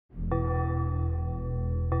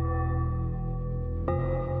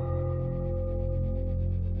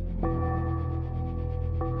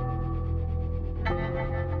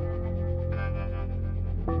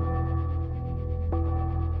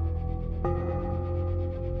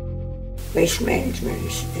waste management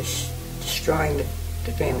is destroying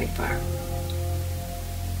the family farm.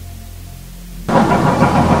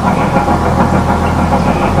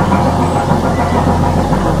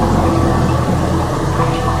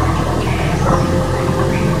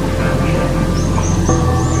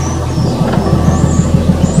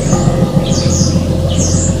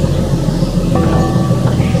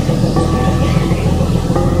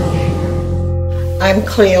 I'm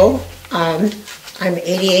Cleo. I'm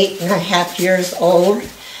 88 and a half years old,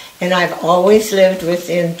 and I've always lived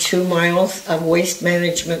within 2 miles of waste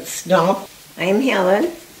management dump. I'm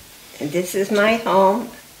Helen, and this is my home,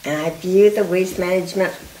 and I view the waste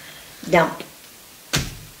management dump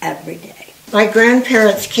every day. My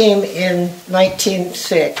grandparents came in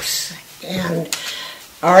 1906, and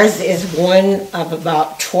ours is one of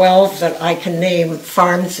about 12 that I can name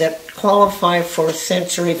farms that qualify for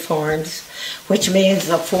century farms, which means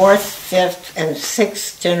the 4th, 5th, and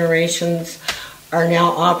 6th generations are now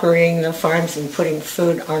operating the farms and putting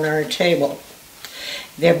food on our table.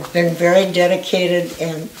 They've been very dedicated,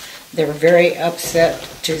 and they're very upset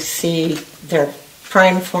to see their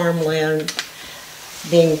prime farmland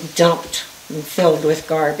being dumped and filled with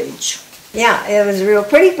garbage. Yeah, it was real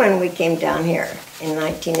pretty when we came down here in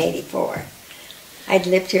 1984. I'd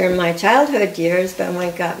lived here in my childhood years, but when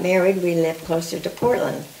we got married, we lived closer to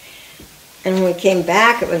Portland. And when we came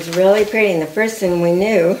back, it was really pretty, and the first thing we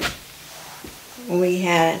knew, we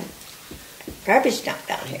had a garbage dump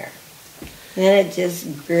down here. And then it just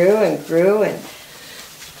grew and grew, and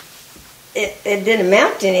it didn't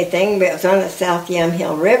amount to anything, but it was on the South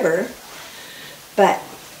Yamhill River, but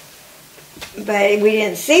we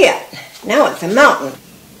didn't see it. Now it's a mountain.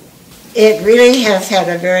 It really has had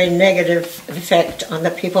a very negative effect on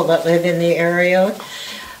the people that live in the area.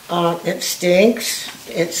 It stinks,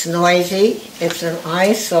 it's noisy, it's an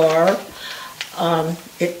eyesore. On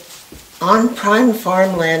prime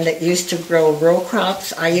farmland that used to grow row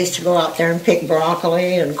crops, I used to go out there and pick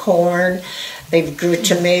broccoli and corn. They grew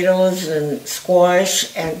tomatoes and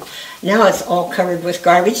squash, and now it's all covered with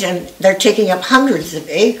garbage, and they're taking up hundreds of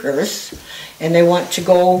acres, and they want to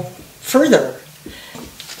go further.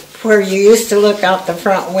 Where you used to look out the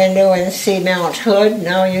front window and see Mount Hood,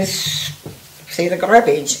 now you see the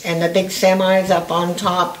garbage, and the big semis up on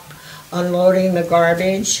top unloading the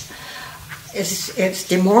garbage. It's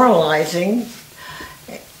demoralizing,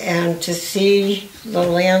 and to see the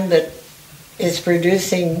land that is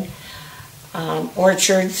producing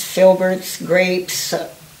orchards, filberts, grapes,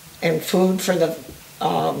 and food for the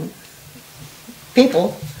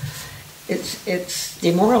people, it's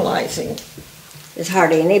demoralizing. There's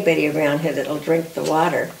hardly anybody around here that'll drink the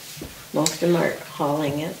water. Most of them are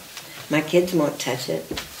hauling it. My kids won't touch it.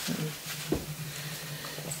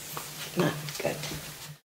 Not good.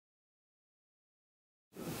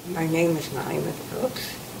 My name is Molly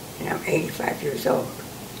Phillips, and I'm 85 years old.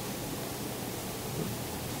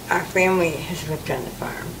 Our family has lived on the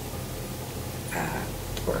farm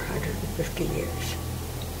for 150 years.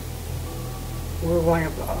 We're one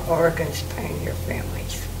of Oregon's pioneer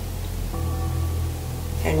families.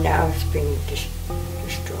 And now it's being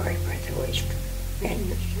destroyed by the waste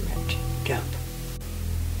management dump.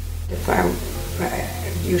 The farm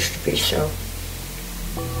used to be so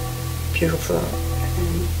beautiful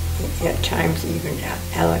and at times even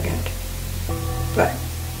elegant, but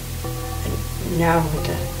now with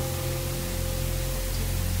the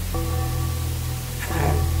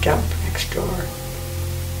dump next door,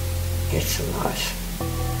 it's a loss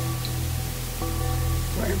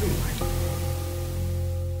for everyone.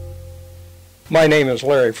 My name is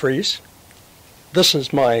Larry Fries. This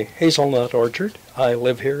is my hazelnut orchard. I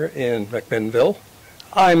live here in McMinnville.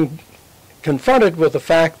 I'm confronted with the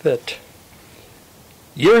fact that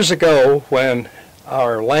years ago when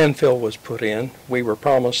our landfill was put in, we were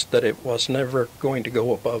promised that it was never going to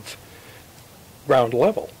go above ground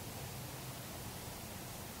level.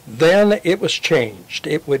 Then it was changed.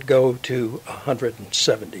 It would go to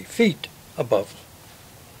 170 feet above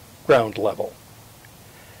ground level.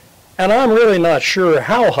 And I'm really not sure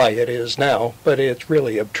how high it is now, but it's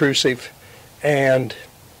really obtrusive, and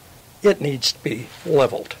it needs to be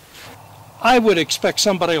leveled. I would expect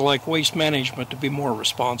somebody like Waste Management to be more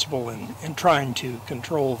responsible in trying to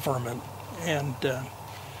control vermin and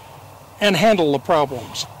handle the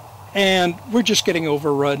problems. And we're just getting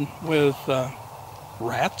overrun with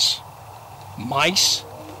rats, mice,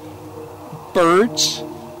 birds,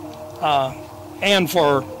 and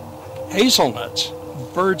for hazelnuts.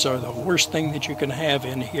 Birds are the worst thing that you can have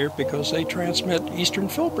in here because they transmit eastern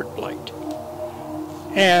filbert blight.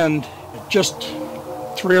 And just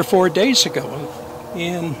 3 or 4 days ago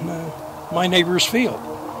in my neighbor's field,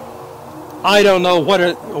 I don't know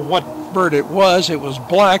what bird it was. It was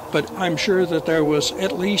black, but I'm sure that there was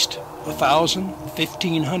at least 1,000,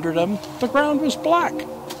 1,500 of them. The ground was black.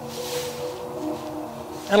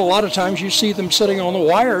 And a lot of times you see them sitting on the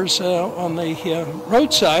wires on the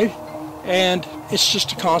roadside, and it's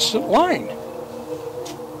just a constant line.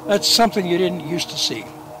 That's something you didn't used to see.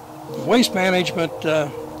 Waste management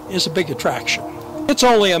is a big attraction. It's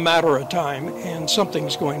only a matter of time, and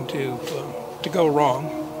something's going to go wrong.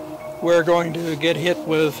 We're going to get hit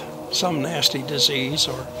with some nasty disease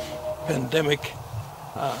or pandemic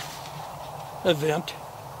event,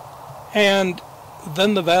 and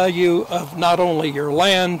then the value of not only your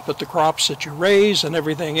land, but the crops that you raise and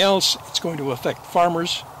everything else, it's going to affect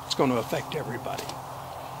farmers, it's going to affect everybody.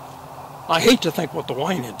 I hate to think what the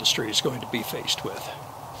wine industry is going to be faced with.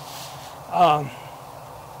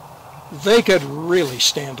 They could really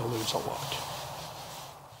stand to lose a lot.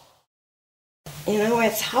 You know,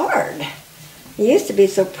 it's hard. It used to be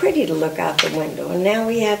so pretty to look out the window, and now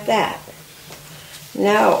we have that.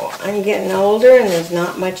 Now, I'm getting older, and there's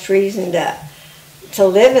not much reason to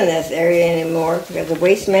live in this area anymore because the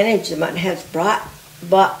waste management has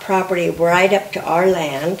bought property right up to our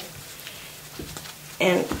land,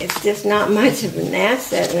 and it's just not much of an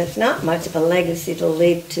asset, and it's not much of a legacy to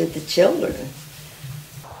leave to the children.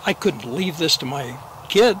 I couldn't leave this to my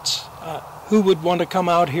kids. Who would want to come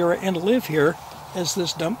out here and live here as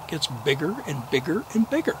this dump gets bigger and bigger and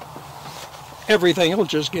bigger? Everything will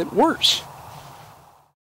just get worse.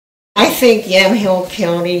 I think Yamhill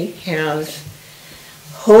County has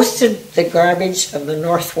hosted the garbage of the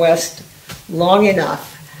Northwest long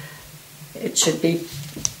enough. It should be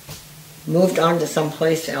moved on to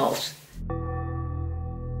someplace else.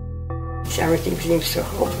 Everything seems so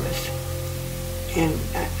hopeless, and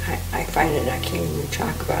I find that I can't even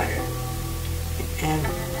talk about it, and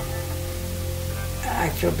I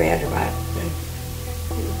feel bad about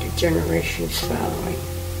the generations following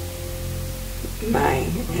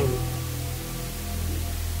mine, and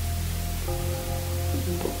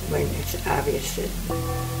when it's obvious that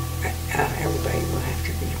everybody will have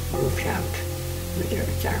to be moved out, whether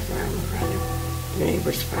it's our farm or the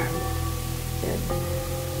neighbor's farm, that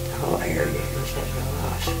the whole area is at a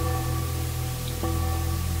loss.